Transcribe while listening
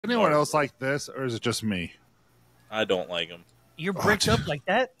Anyone else like this, or is it just me? I don't like them. You're bricked up like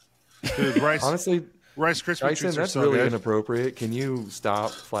that? Dude, Honestly, Rice Krispie Dyson, treats are that's so really good. inappropriate. Can you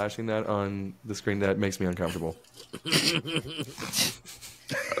stop flashing that on the screen? That makes me uncomfortable.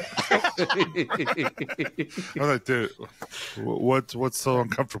 I'm like, dude, what's so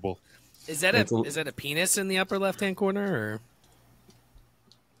uncomfortable? Is that a penis in the upper left-hand corner,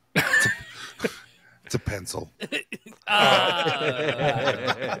 or? It's a pencil. They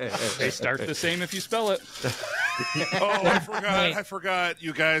start the same if you spell it. Oh, I forgot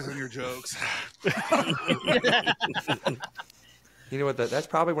you guys and your jokes. You know what? That's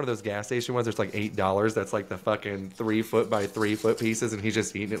probably one of those gas station ones. There's like $8. That's like the fucking 3 foot by 3 foot pieces, and he's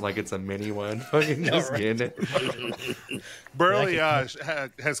just eating it like it's a mini one. Fucking just getting it. Burley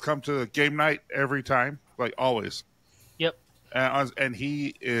has come to game night every time, like always. Yep. And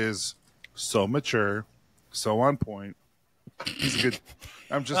he is so mature, so on point. He's good.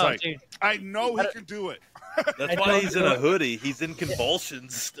 I'm just dude. I know he can do it. That's why he's in a hoodie. He's in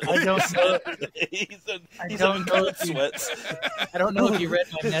convulsions. I don't know. he's in cold sweats. I don't know if you read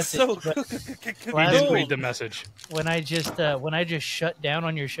my message. He didn't read the message. When I just shut down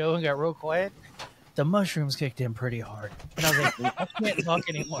on your show and got real quiet, the mushrooms kicked in pretty hard, and I was like, I can't talk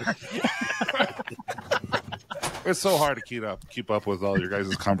anymore. It's so hard to keep up with all your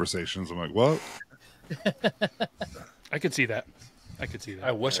guys' conversations. I'm like, what? I could see that.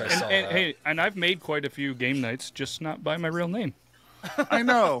 I wish I saw that. Hey, and I've made quite a few game nights, just not by my real name. I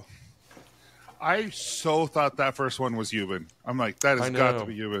know. I so thought that first one was Euban. I'm like, that has got to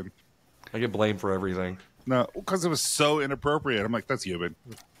be Euban. I get blamed for everything. No, because it was so inappropriate. I'm like, that's Euban.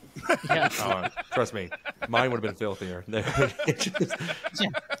 Yeah. Trust me, mine would have been filthier.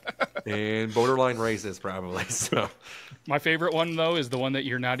 And borderline racist, probably. So, my favorite one though is the one that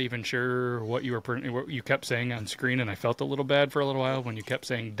you're not even sure what you kept saying on screen, and I felt a little bad for a little while when you kept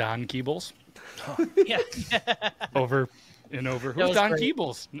saying Don Keebles. Yeah. Over and over. Who's Don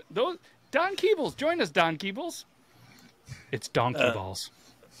Keebles? Don Keebles. Join us, Don Keebles. It's donkey balls.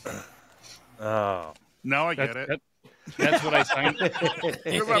 Oh, now I get it. That's what I signed.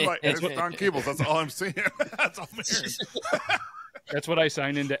 I'm like, it's Don Keebles. That's all I'm seeing. That's all I'm hearing. That's what I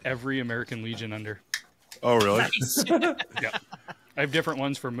sign into every American Legion under. Oh, really? Nice. Yeah. I have different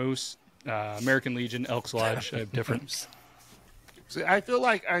ones for Moose, American Legion, Elks Lodge. I have different. See, I feel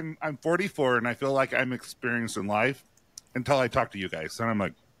like I'm 44 and I feel like I'm experienced in life until I talk to you guys. And I'm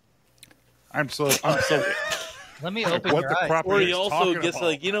like, I'm so. Let me open what your the eyes. crap or are he you also talking gets about?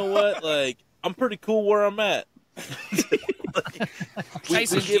 like, you know what? Like, I'm pretty cool where I'm at.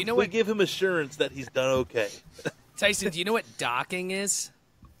 Tyson, do you know we what? give him assurance that he's done okay. Tyson, do you know what docking is?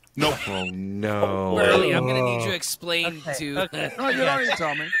 Nope. oh no. Burley, I'm going to need you to explain to. Okay. No, you don't need to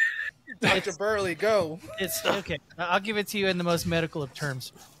tell me. Dr. Burley, go. It's okay. I'll give it to you in the most medical of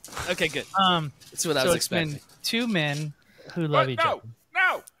terms. Okay, good. That's what I So was it's been expecting. two men who love each other.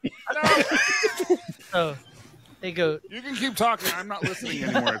 No. So they go. You can keep talking. I'm not listening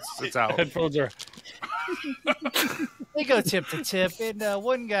anymore. It's out. Headphones are. They go tip to tip, and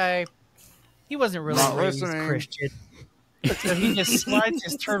one guy, he wasn't really Not raised listening. Christian, so he just slides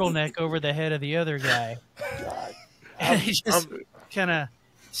his turtleneck over the head of the other guy, and he just kind of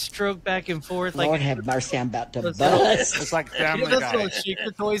stroke back and forth like. Lord have mercy, I'm about to Those bust. It's like You know Family those Guy. little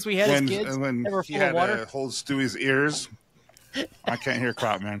shaker toys we had as kids? When They were he full had of water. to hold Stewie's ears. I can't hear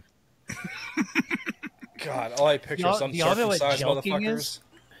crap, man. God, all I picture is some Do y'all know what circumcised jelking motherfuckers. is?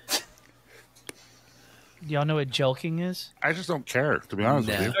 Do y'all know what jelking is? I just don't care, to be honest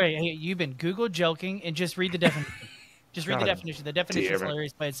with you. All right, hey, you've been Google jelking and just read the definition. Just read the God definition. The definition is damn it.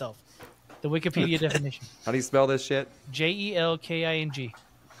 hilarious by itself. The Wikipedia definition. How do you spell this shit? Jelking.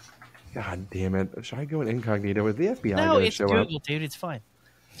 God damn it. Should I go in incognito with the FBI? No, gonna it's show Google, up? dude. It's fine.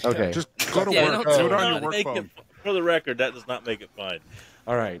 Okay. Just go to Yeah, work. don't- Do it on Not your work make phone. it- for the record, that does not make it fine.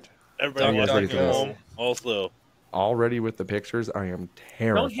 All right. Everybody Dog, watching dog, at dog. home also. Already with the pictures, I am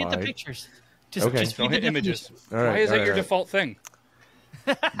terrified. Don't hit the pictures. Just, Okay. just Don't read hit the images. definition. All right, Why is all that right, your all right. default thing?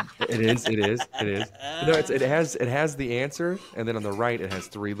 It is. No, it has the answer, and then on the right it has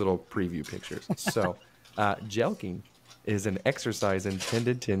 3 little preview pictures. So, jelking is an exercise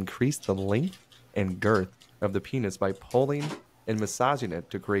intended to increase the length and girth of the penis by pulling and massaging it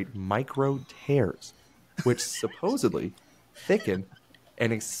to create micro tears, which supposedly thicken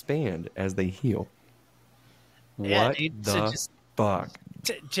and expand as they heal. Yeah, What dude, the so just- fuck?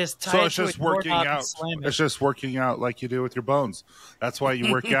 Just tie So it it's to a just working doorknob and out. slam it. It's just working out like you do with your bones. That's why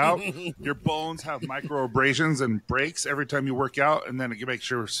you work out. Your bones have micro abrasions and breaks every time you work out, and then it makes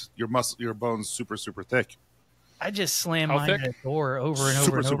sure your bones super thick. I just slam How mine thick? at a door over and over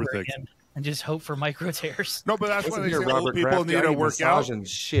Super, and super over thick. again. and just hope for micro tears. No, but that's why they say Robert old people Kraft, need to work out. And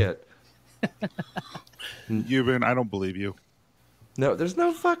shit. I don't believe you. No, there's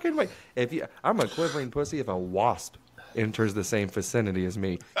no fucking way. I'm a quivering pussy if a wasp enters the same vicinity as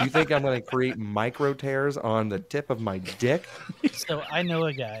me. You think I'm going to create micro tears on the tip of my dick? So I know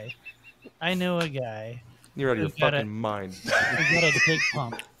a guy. You're out of your fucking mind. He got a dick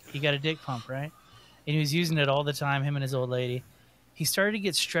pump. He got a dick pump, right? And he was using it all the time, him and his old lady. He started to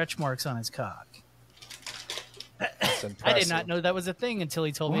get stretch marks on his cock. I did not know that was a thing until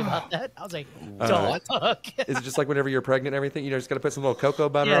he told me about that. I was like, fuck. Is it just like whenever you're pregnant and everything, just got to put some little cocoa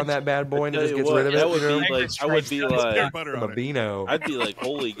butter on that bad boy and it just gets rid of it? That would be like, I would be like, Babino. I'd be like,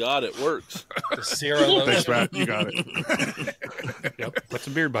 holy God, it works. The serum. Thanks, Matt. You got it. Yep. Put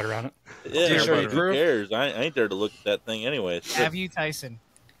some beard butter on it. Yeah, who cares? I ain't there to look at that thing anyway. Have you, Tyson?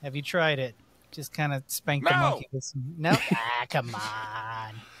 Have you tried it? Just kind of spank the monkey with some... No? Come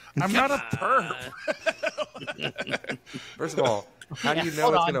on. I'm not a perp. First of all, how do you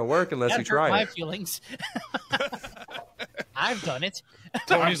know it's going to work unless you try my it? Feelings. I've done it.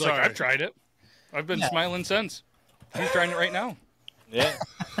 Tony's like, I've tried it. I've been smiling since. He's trying it right now. Yeah.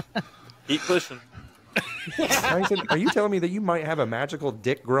 Keep pushing. Tyson, are you telling me that you might have a magical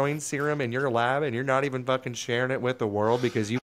dick growing serum in your lab and you're not even fucking sharing it with the world because you